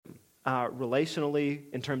relationally,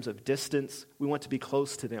 in terms of distance. We want to be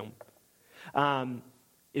close to them.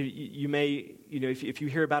 You may, if you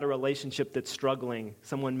hear about a relationship that's struggling,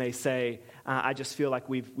 someone may say, I just feel like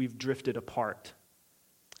we've drifted apart.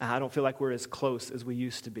 I don't feel like we're as close as we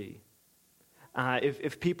used to be.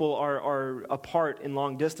 If people are apart in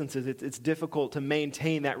long distances, it's difficult to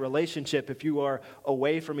maintain that relationship if you are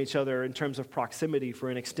away from each other in terms of proximity for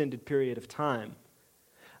an extended period of time.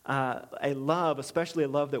 A love, especially a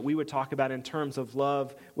love that we would talk about in terms of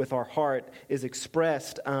love with our heart, is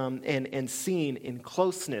expressed and seen in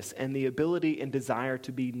closeness and the ability and desire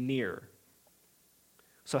to be near.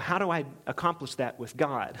 So how do I accomplish that with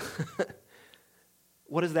God?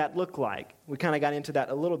 What does that look like? We kind of got into that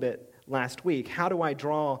a little bit last week. How do I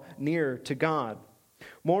draw near to God?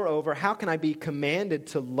 Moreover, how can I be commanded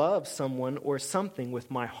to love someone or something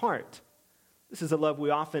with my heart? This is a love we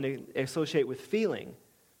often associate with feeling.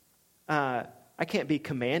 I can't be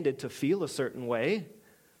commanded to feel a certain way.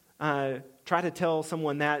 Try to tell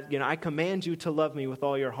someone that, I command you to love me with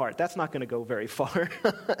all your heart. That's not going to go very far.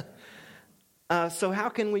 So how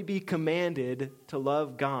can we be commanded to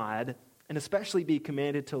love God, and especially be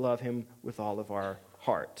commanded to love him with all of our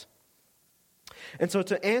heart? And so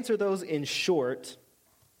to answer those in short,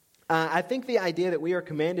 I think the idea that we are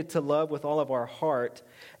commanded to love with all of our heart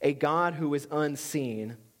a God who is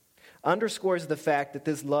unseen underscores the fact that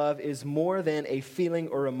this love is more than a feeling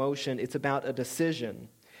or emotion. It's about a decision.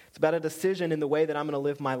 It's about a decision in the way that I'm going to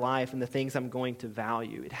live my life and the things I'm going to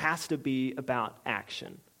value. It has to be about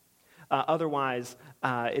action. Otherwise,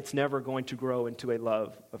 it's never going to grow into a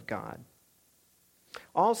love of God.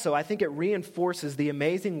 Also, I think it reinforces the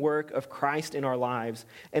amazing work of Christ in our lives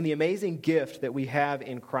and the amazing gift that we have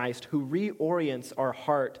in Christ, who reorients our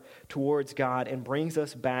heart towards God and brings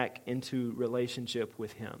us back into relationship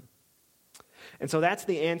with him. And so that's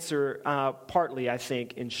the answer, partly, I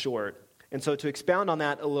think, in short. And so to expound on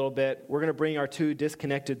that a little bit, we're going to bring our two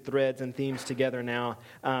disconnected threads and themes together now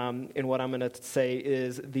in what I'm going to say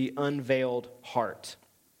is the unveiled heart.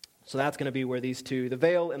 So that's going to be where these two, the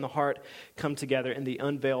veil and the heart, come together in the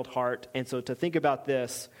unveiled heart. And so to think about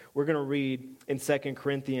this, we're going to read in 2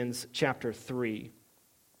 Corinthians chapter 3.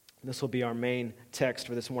 This will be our main text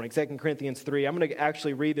for this morning. 2 Corinthians 3. I'm going to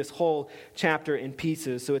actually read this whole chapter in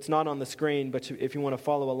pieces, so it's not on the screen, but if you want to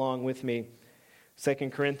follow along with me, 2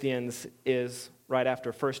 Corinthians is right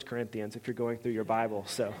after 1 Corinthians if you're going through your Bible,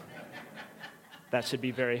 so that should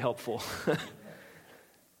be very helpful.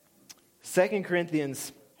 2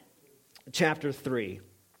 Corinthians chapter 3.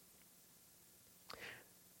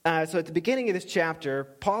 So at the beginning of this chapter,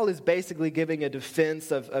 Paul is basically giving a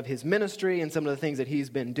defense of his ministry and some of the things that he's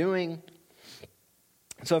been doing.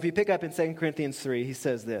 So if you pick up in 2 Corinthians 3, he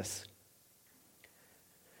says this: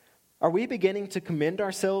 Are we beginning to commend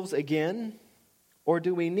ourselves again? Or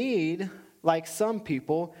do we need, like some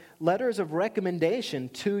people, letters of recommendation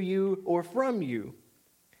to you or from you?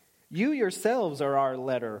 You yourselves are our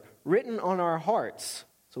letter, written on our hearts.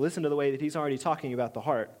 So listen to the way that he's already talking about the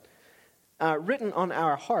heart. Written on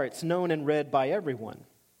our hearts, known and read by everyone.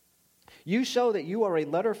 You show that you are a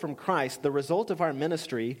letter from Christ, the result of our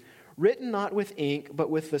ministry, written not with ink, but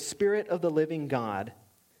with the Spirit of the living God,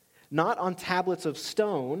 not on tablets of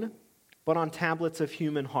stone, but on tablets of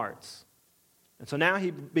human hearts. And so now he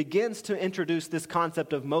begins to introduce this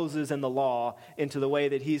concept of Moses and the law into the way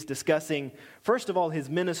that he's discussing, first of all, his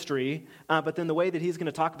ministry, but then the way that he's going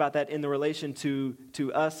to talk about that in the relation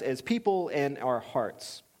to us as people and our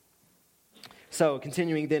hearts. So,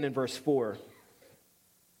 continuing then in verse 4.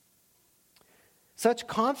 Such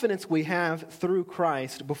confidence we have through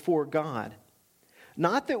Christ before God.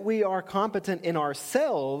 Not that we are competent in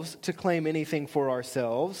ourselves to claim anything for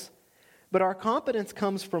ourselves, but our competence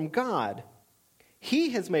comes from God.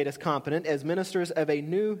 He has made us competent as ministers of a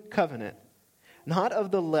new covenant, not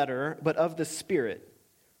of the letter, but of the Spirit.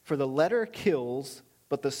 For the letter kills,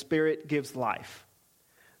 but the Spirit gives life.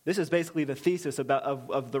 This is basically the thesis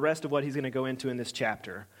of the rest of what he's going to go into in this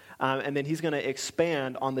chapter. And then he's going to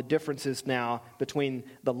expand on the differences now between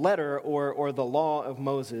the letter or the law of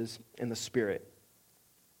Moses and the Spirit.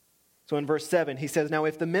 So in verse 7, he says, Now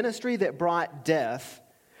if the ministry that brought death,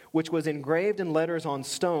 which was engraved in letters on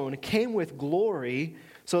stone, came with glory,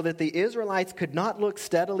 so that the Israelites could not look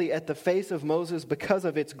steadily at the face of Moses because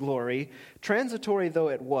of its glory, transitory though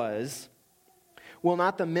it was, will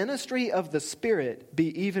not the ministry of the Spirit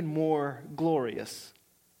be even more glorious?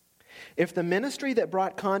 If the ministry that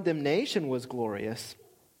brought condemnation was glorious,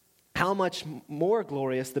 how much more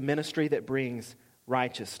glorious the ministry that brings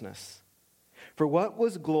righteousness? For what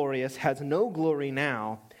was glorious has no glory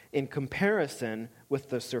now in comparison with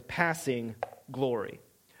the surpassing glory.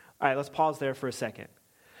 All right, let's pause there for a second.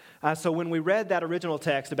 So when we read that original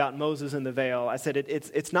text about Moses and the veil, I said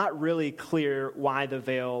it's not really clear why the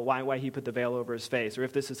veil, why he put the veil over his face, or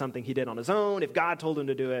if this is something he did on his own, if God told him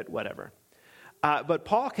to do it, whatever. But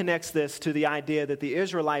Paul connects this to the idea that the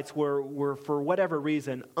Israelites were for whatever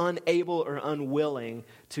reason, unable or unwilling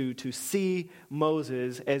to see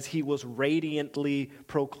Moses as he was radiantly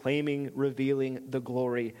proclaiming, revealing the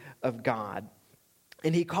glory of God.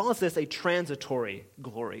 And he calls this a transitory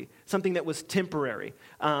glory, something that was temporary.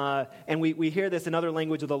 And we hear this in other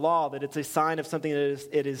language of the law, that it's a sign of something that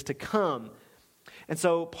it is to come. And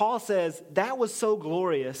so Paul says that was so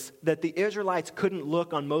glorious that the Israelites couldn't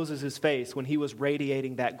look on Moses' face when he was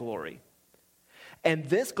radiating that glory. And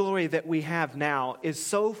this glory that we have now is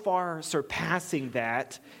so far surpassing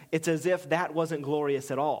that, it's as if that wasn't glorious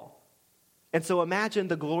at all. And so imagine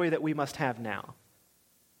the glory that we must have now.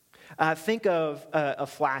 Think of a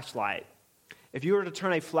flashlight. If you were to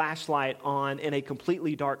turn a flashlight on in a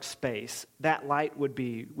completely dark space, that light would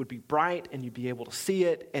be bright and you'd be able to see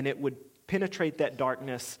it, and it would penetrate that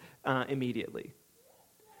darkness immediately.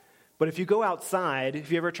 But if you go outside, if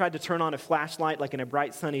you ever tried to turn on a flashlight like in a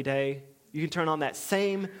bright sunny day, you can turn on that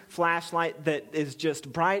same flashlight that is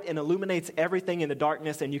just bright and illuminates everything in the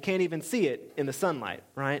darkness, and you can't even see it in the sunlight,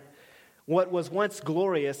 right? What was once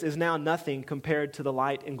glorious is now nothing compared to the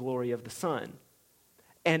light and glory of the sun.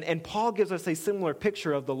 And Paul gives us a similar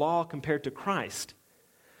picture of the law compared to Christ.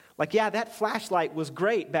 Like, yeah, that flashlight was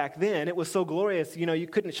great back then. It was so glorious, you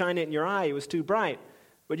couldn't shine it in your eye. It was too bright.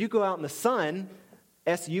 But you go out in the sun,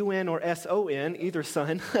 S-U-N or S-O-N, either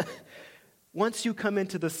sun. Once you come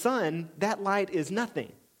into the sun, that light is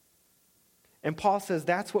nothing. And Paul says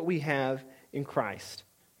that's what we have in Christ.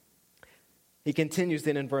 He continues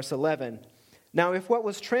then in verse 11. Now, if what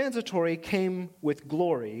was transitory came with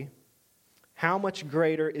glory, how much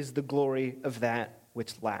greater is the glory of that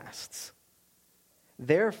which lasts?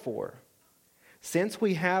 Therefore, since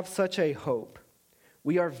we have such a hope,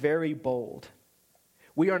 we are very bold.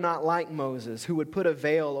 We are not like Moses, who would put a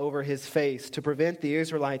veil over his face to prevent the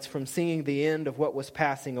Israelites from seeing the end of what was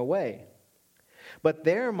passing away. But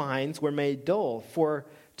their minds were made dull, for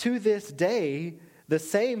to this day the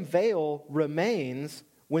same veil remains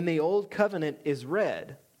when the old covenant is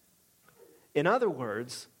read. In other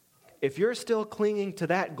words, if you're still clinging to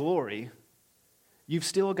that glory, you've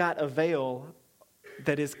still got a veil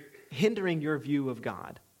that is hindering your view of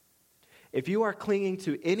God. If you are clinging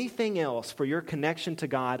to anything else for your connection to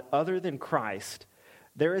God other than Christ,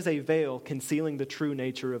 there is a veil concealing the true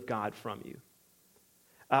nature of God from you.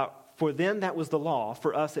 For them, that was the law.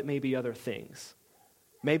 For us, it may be other things.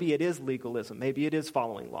 Maybe it is legalism. Maybe it is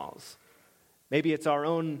following laws. Maybe it's our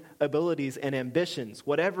own abilities and ambitions.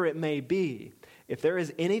 Whatever it may be, if there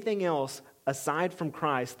is anything else aside from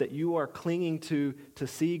Christ that you are clinging to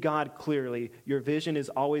see God clearly, your vision is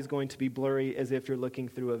always going to be blurry as if you're looking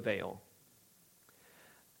through a veil.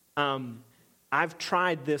 I've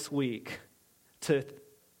tried this week to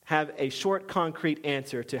have a short, concrete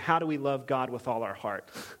answer to how do we love God with all our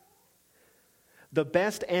heart. The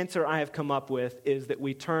best answer I have come up with is that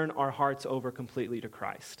we turn our hearts over completely to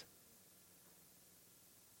Christ.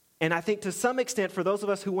 And I think to some extent, for those of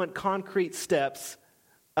us who want concrete steps,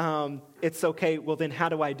 it's okay, well then how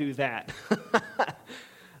do I do that?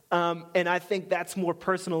 And I think that's more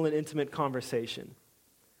personal and intimate conversation.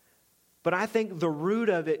 But I think the root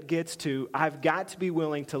of it gets to, I've got to be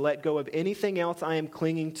willing to let go of anything else I am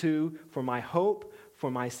clinging to for my hope,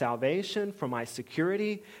 for my salvation, for my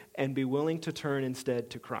security, and be willing to turn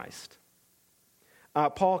instead to Christ.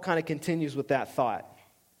 Paul kind of continues with that thought.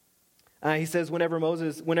 He says, whenever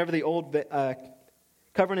the old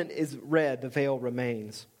covenant is read, the veil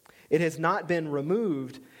remains. It has not been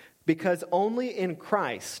removed because only in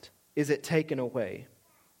Christ is it taken away.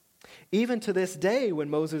 Even to this day, when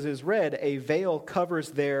Moses is read, a veil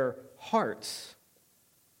covers their hearts.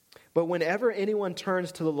 But whenever anyone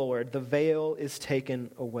turns to the Lord, the veil is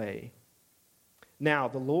taken away. Now,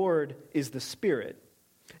 the Lord is the Spirit,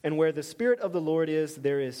 and where the Spirit of the Lord is,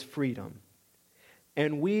 there is freedom.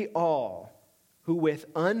 And we all, who with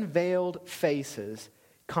unveiled faces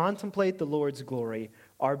contemplate the Lord's glory,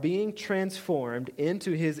 are being transformed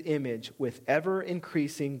into His image with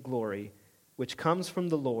ever-increasing glory, which comes from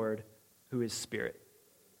the Lord, who is Spirit.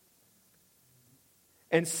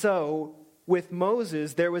 And so, with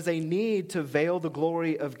Moses, there was a need to veil the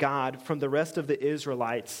glory of God from the rest of the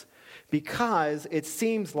Israelites because it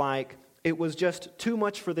seems like it was just too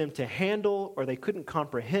much for them to handle, or they couldn't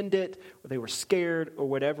comprehend it, or they were scared, or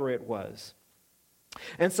whatever it was.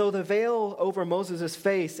 And so the veil over Moses'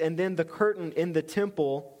 face and then the curtain in the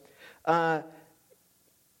temple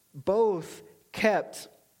both kept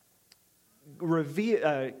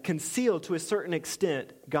concealed to a certain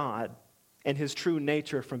extent God and his true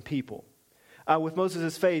nature from people. With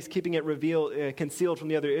Moses' face, keeping it concealed from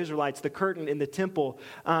the other Israelites, the curtain in the temple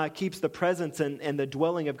keeps the presence and the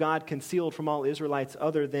dwelling of God concealed from all Israelites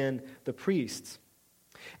other than the priests.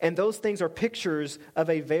 And those things are pictures of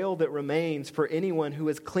a veil that remains for anyone who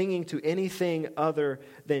is clinging to anything other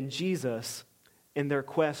than Jesus in their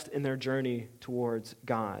quest, in their journey towards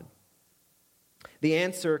God. The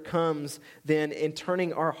answer comes then in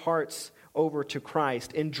turning our hearts over to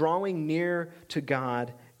Christ, in drawing near to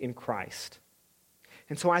God in Christ.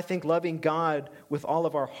 And so I think loving God with all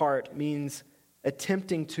of our heart means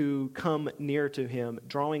attempting to come near to him,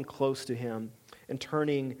 drawing close to him, and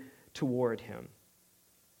turning toward him.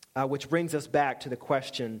 Which brings us back to the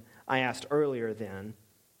question I asked earlier then.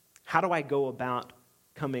 How do I go about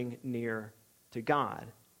coming near to God?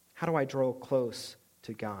 How do I draw close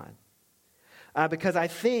to God? Because I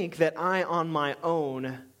think that I on my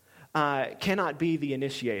own cannot be the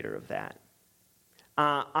initiator of that.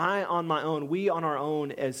 I on my own, we on our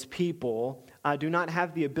own as people, do not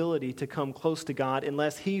have the ability to come close to God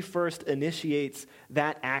unless he first initiates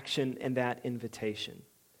that action and that invitation.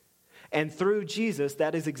 And through Jesus,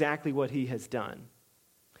 that is exactly what he has done.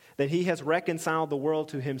 That he has reconciled the world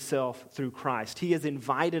to himself through Christ. He has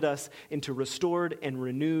invited us into restored and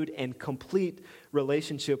renewed and complete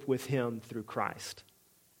relationship with him through Christ.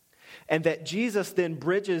 And that Jesus then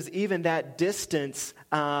bridges even that distance,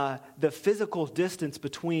 the physical distance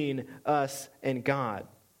between us and God.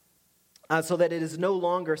 So that it is no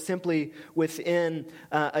longer simply within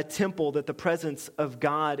a temple that the presence of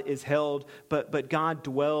God is held, but God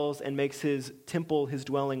dwells and makes his temple his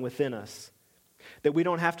dwelling within us. That we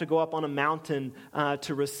don't have to go up on a mountain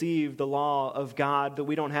to receive the law of God, that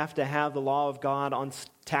we don't have to have the law of God on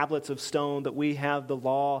tablets of stone, that we have the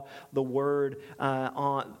law, the word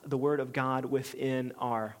of God within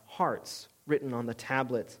our hearts, written on the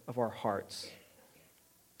tablets of our hearts.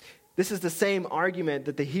 This is the same argument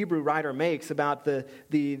that the Hebrew writer makes about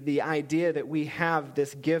the idea that we have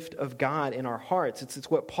this gift of God in our hearts. It's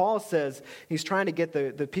what Paul says. He's trying to get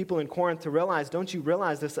the people in Corinth to realize, don't you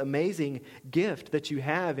realize this amazing gift that you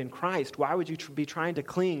have in Christ? Why would you be trying to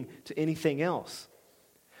cling to anything else?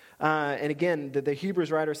 And again, the Hebrews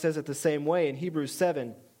writer says it the same way. In Hebrews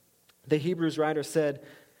 7, the Hebrews writer said,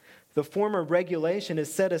 "The former regulation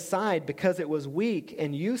is set aside because it was weak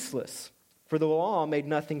and useless. For the law made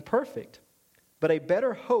nothing perfect, but a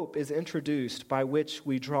better hope is introduced by which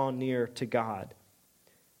we draw near to God."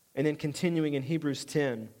 And then continuing in Hebrews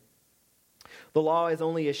 10, "The law is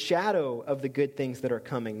only a shadow of the good things that are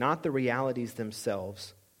coming, not the realities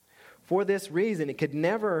themselves. For this reason, it could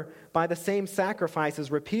never, by the same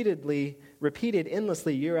sacrifices repeated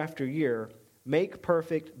endlessly year after year, make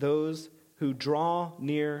perfect those who draw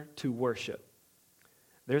near to worship."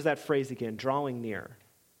 There's that phrase again, drawing near.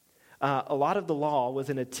 A lot of the law was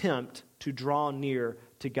an attempt to draw near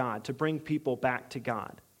to God, to bring people back to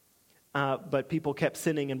God. But people kept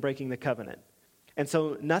sinning and breaking the covenant. And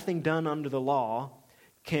so nothing done under the law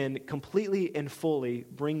can completely and fully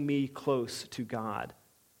bring me close to God.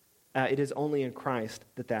 It is only in Christ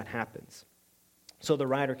that happens. So the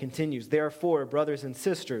writer continues, "Therefore, brothers and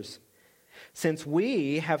sisters, since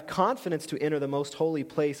we have confidence to enter the most holy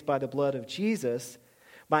place by the blood of Jesus,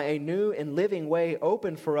 by a new and living way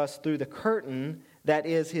opened for us through the curtain that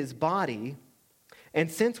is his body, and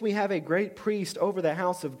since we have a great priest over the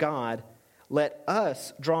house of God, let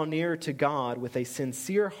us draw near to God with a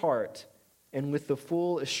sincere heart and with the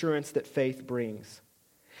full assurance that faith brings,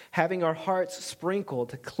 having our hearts sprinkled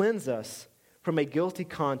to cleanse us from a guilty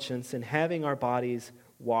conscience and having our bodies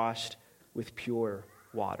washed with pure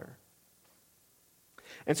water."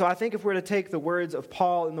 And so I think if we're to take the words of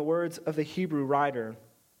Paul and the words of the Hebrew writer,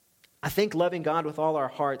 I think loving God with all our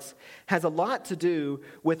hearts has a lot to do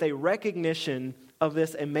with a recognition of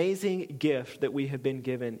this amazing gift that we have been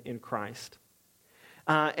given in Christ.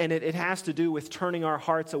 And it has to do with turning our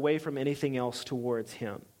hearts away from anything else towards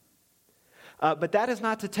him. But that is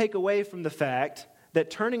not to take away from the fact that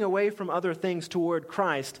turning away from other things toward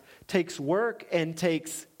Christ takes work and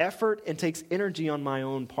takes effort and takes energy on my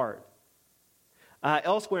own part.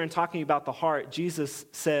 Elsewhere in talking about the heart, Jesus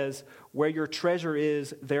says, "Where your treasure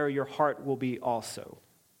is, there your heart will be also."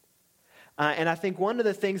 And I think one of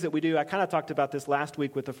the things that we do, I kind of talked about this last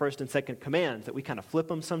week with the first and second commands, that we kind of flip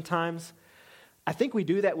them sometimes. I think we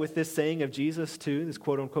do that with this saying of Jesus too, this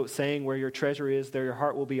quote-unquote saying, "Where your treasure is, there your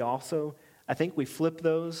heart will be also." I think we flip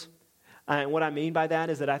those. And what I mean by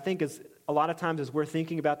that is that I think a lot of times as we're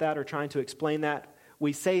thinking about that or trying to explain that,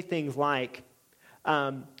 we say things like,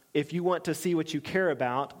 if you want to see what you care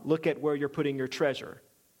about, look at where you're putting your treasure.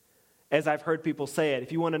 as I've heard people say it.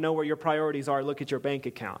 If you want to know where your priorities are, look at your bank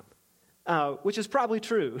account, which is probably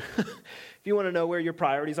true. If you want to know where your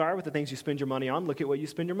priorities are with the things you spend your money on, look at what you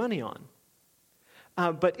spend your money on.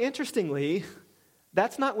 But interestingly,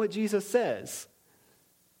 that's not what Jesus says.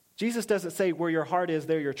 Jesus doesn't say where your heart is,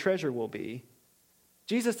 there your treasure will be.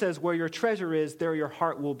 Jesus says where your treasure is, there your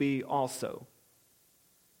heart will be also.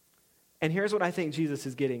 And here's what I think Jesus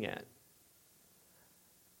is getting at.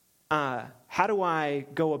 How do I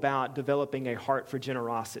go about developing a heart for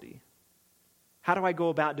generosity? How do I go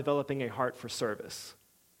about developing a heart for service?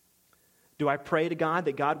 Do I pray to God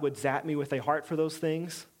that God would zap me with a heart for those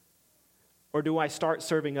things? Or do I start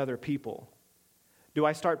serving other people? Do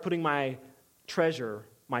I start putting my treasure,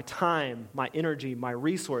 my time, my energy, my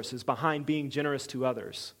resources behind being generous to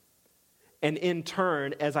others? And in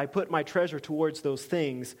turn, as I put my treasure towards those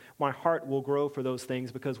things, my heart will grow for those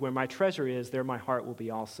things, because where my treasure is, there my heart will be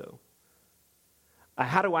also.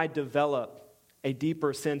 How do I develop a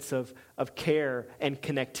deeper sense of care and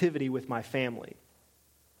connectivity with my family?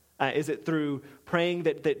 Is it through praying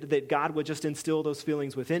that God would just instill those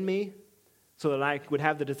feelings within me so that I would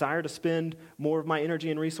have the desire to spend more of my energy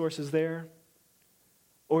and resources there?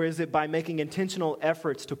 Or is it by making intentional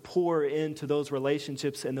efforts to pour into those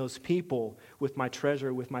relationships and those people with my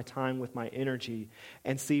treasure, with my time, with my energy,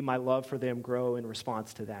 and see my love for them grow in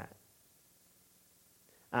response to that?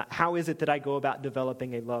 How is it that I go about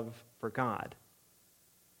developing a love for God?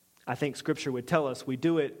 I think Scripture would tell us we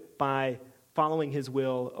do it by following His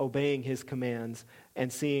will, obeying His commands,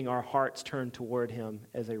 and seeing our hearts turn toward Him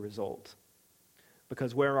as a result.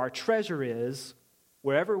 Because where our treasure is,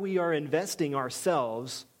 wherever we are investing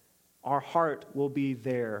ourselves, our heart will be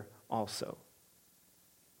there also.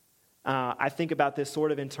 I think about this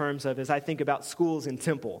sort of in terms of, as I think about schools and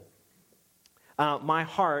Temple, my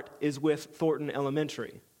heart is with Thornton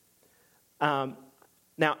Elementary.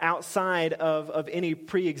 Now, outside of any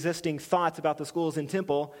pre-existing thoughts about the schools in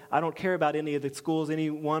Temple, I don't care about any of the schools, any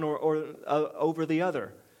one or over the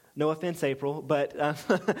other. No offense, April, but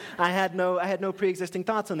I had no pre-existing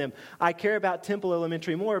thoughts on them. I care about Temple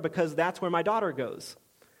Elementary more because that's where my daughter goes.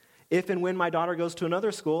 If and when my daughter goes to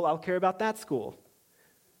another school, I'll care about that school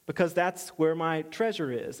because that's where my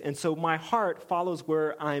treasure is. And so my heart follows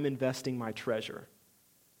where I'm investing my treasure.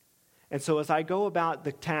 And so as I go about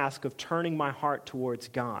the task of turning my heart towards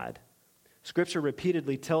God, Scripture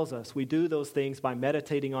repeatedly tells us we do those things by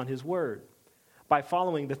meditating on His Word, by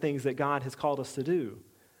following the things that God has called us to do,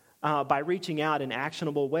 by reaching out in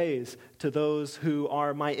actionable ways to those who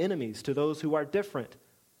are my enemies, to those who are different.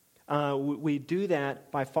 We do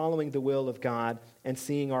that by following the will of God and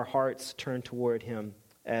seeing our hearts turn toward Him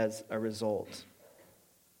as a result.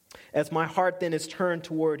 As my heart then is turned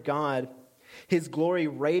toward God, His glory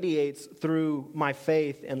radiates through my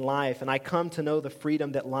faith and life, and I come to know the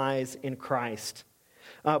freedom that lies in Christ.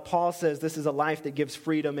 Paul says this is a life that gives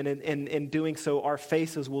freedom, and in doing so, our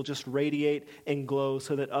faces will just radiate and glow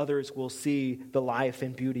so that others will see the life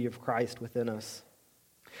and beauty of Christ within us.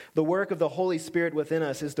 The work of the Holy Spirit within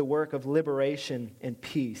us is the work of liberation and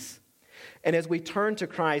peace. And as we turn to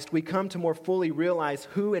Christ, we come to more fully realize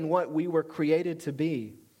who and what we were created to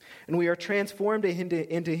be. And we are transformed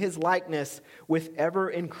into His likeness with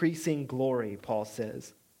ever-increasing glory, Paul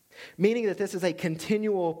says. Meaning that this is a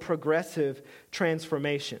continual, progressive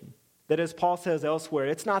transformation. That as Paul says elsewhere,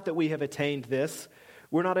 it's not that we have attained this.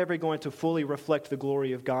 We're not ever going to fully reflect the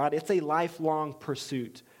glory of God. It's a lifelong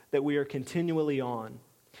pursuit that we are continually on.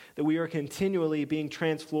 That we are continually being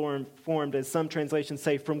transformed, as some translations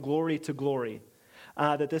say, from glory to glory.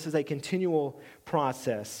 That this is a continual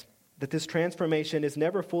process. That this transformation is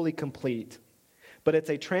never fully complete. But it's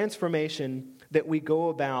a transformation that we go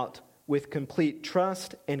about with complete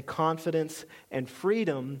trust and confidence and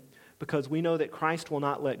freedom because we know that Christ will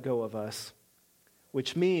not let go of us,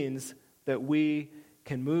 which means that we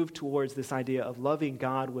can move towards this idea of loving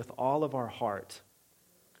God with all of our heart,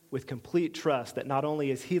 with complete trust that not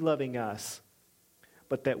only is He loving us,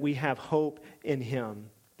 but that we have hope in Him,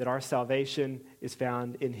 that our salvation is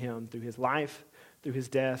found in Him through His life, through His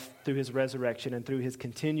death, through His resurrection, and through His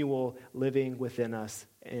continual living within us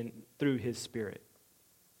and through His Spirit.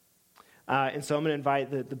 And so I'm going to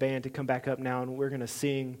invite the band to come back up now, and we're going to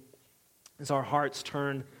sing as our hearts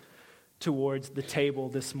turn towards the table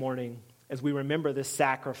this morning, as we remember this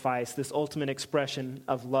sacrifice, this ultimate expression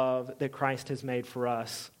of love that Christ has made for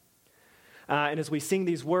us. And as we sing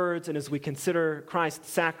these words, and as we consider Christ's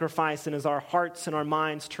sacrifice, and as our hearts and our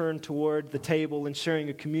minds turn toward the table and sharing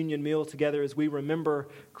a communion meal together, as we remember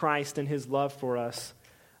Christ and His love for us,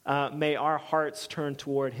 may our hearts turn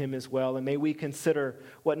toward Him as well, and may we consider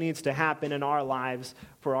what needs to happen in our lives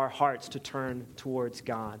for our hearts to turn towards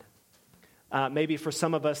God. Maybe for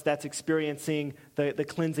some of us, that's experiencing the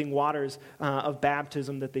cleansing waters of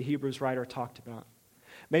baptism that the Hebrews writer talked about.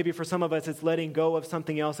 Maybe for some of us, it's letting go of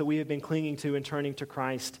something else that we have been clinging to and turning to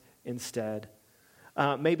Christ instead.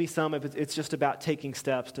 Maybe some of it's just about taking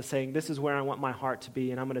steps to saying, this is where I want my heart to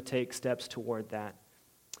be, and I'm going to take steps toward that.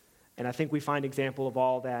 And I think we find example of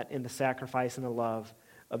all that in the sacrifice and the love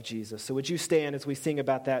of Jesus. So would you stand as we sing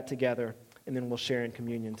about that together, and then we'll share in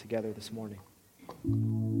communion together this morning.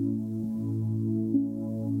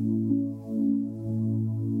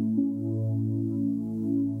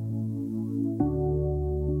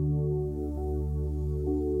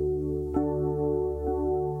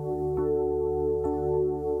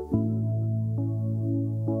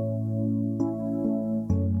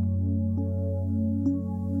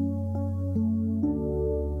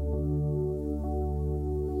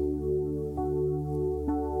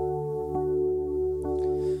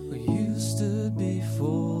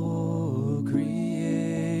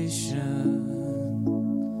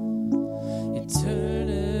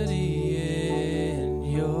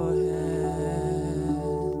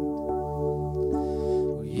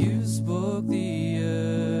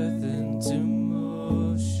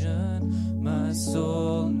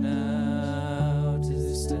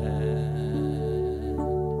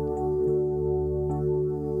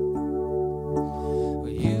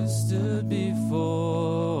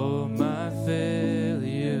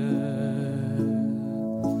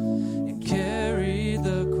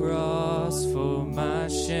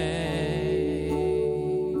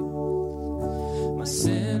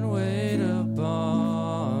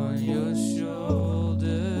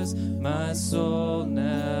 My soul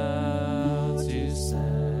now to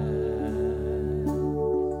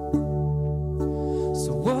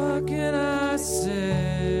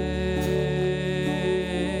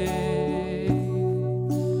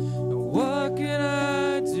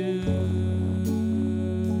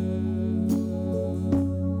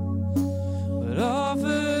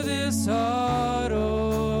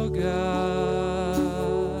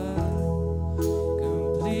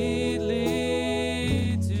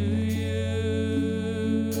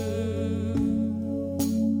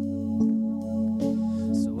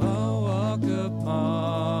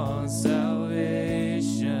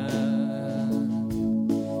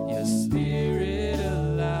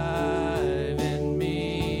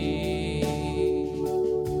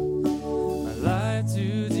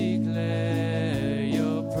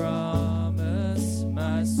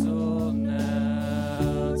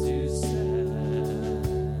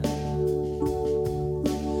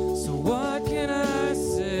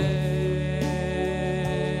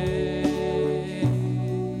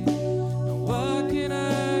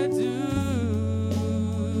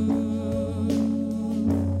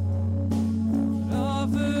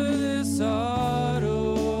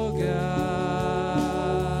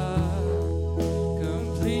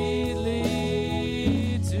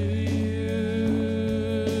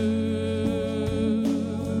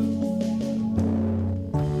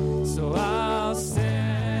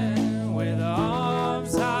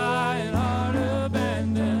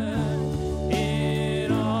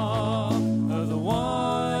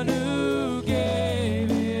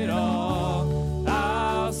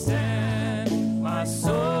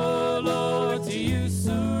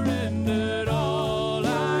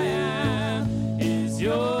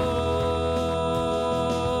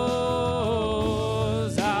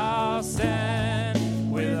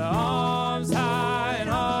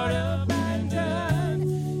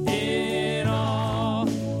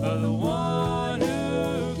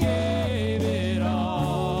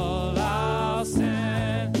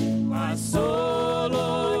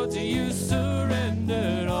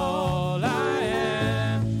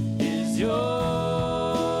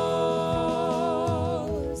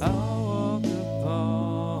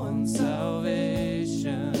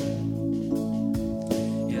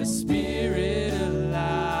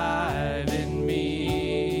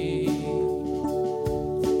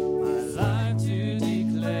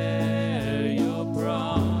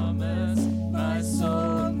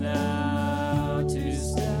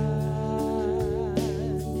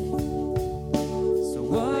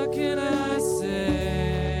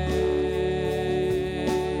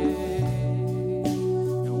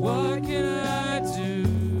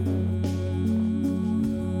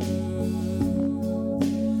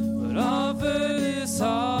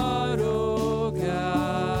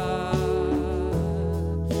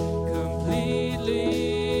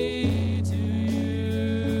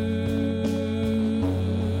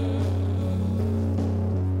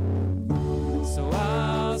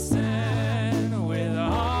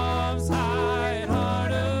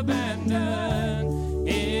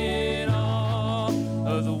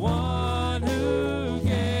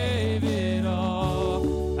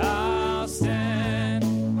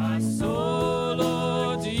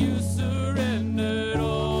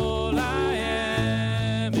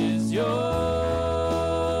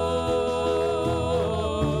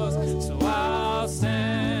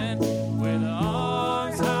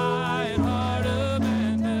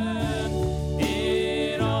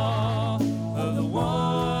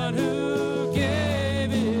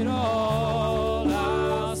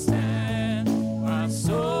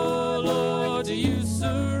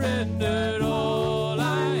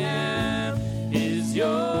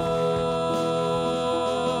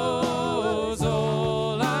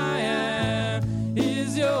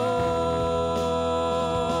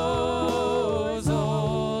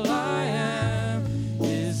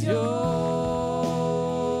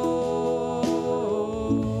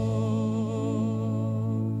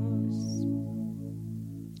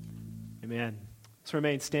Let's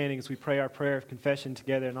remain standing as we pray our prayer of confession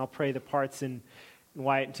together, and I'll pray the parts in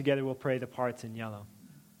white, and together we'll pray the parts in yellow.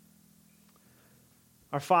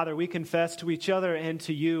 Our Father, we confess to each other and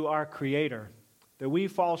to you, our Creator, that we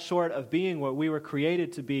fall short of being what we were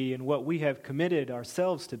created to be and what we have committed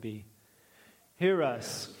ourselves to be. Hear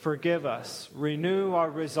us, forgive us, renew our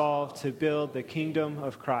resolve to build the kingdom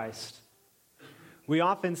of Christ. We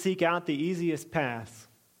often seek out the easiest paths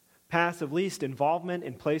of least involvement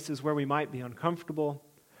in places where we might be uncomfortable,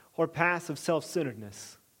 or paths of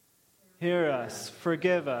self-centeredness. Hear us,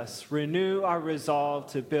 forgive us, renew our resolve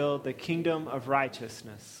to build the kingdom of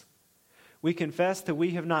righteousness. We confess that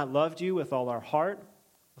we have not loved you with all our heart,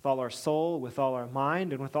 with all our soul, with all our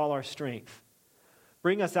mind, and with all our strength.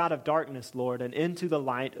 Bring us out of darkness, Lord, and into the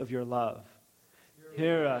light of your love.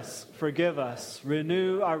 Hear us, forgive us,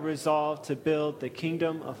 renew our resolve to build the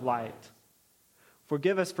kingdom of light.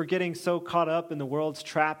 Forgive us for getting so caught up in the world's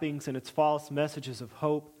trappings and its false messages of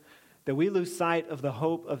hope that we lose sight of the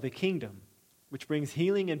hope of the kingdom, which brings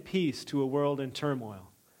healing and peace to a world in turmoil.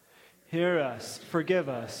 Hear us, forgive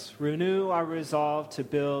us, renew our resolve to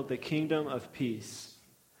build the kingdom of peace.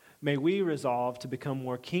 May we resolve to become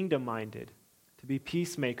more kingdom-minded, to be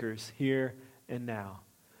peacemakers here and now.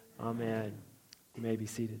 Amen. You may be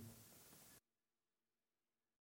seated.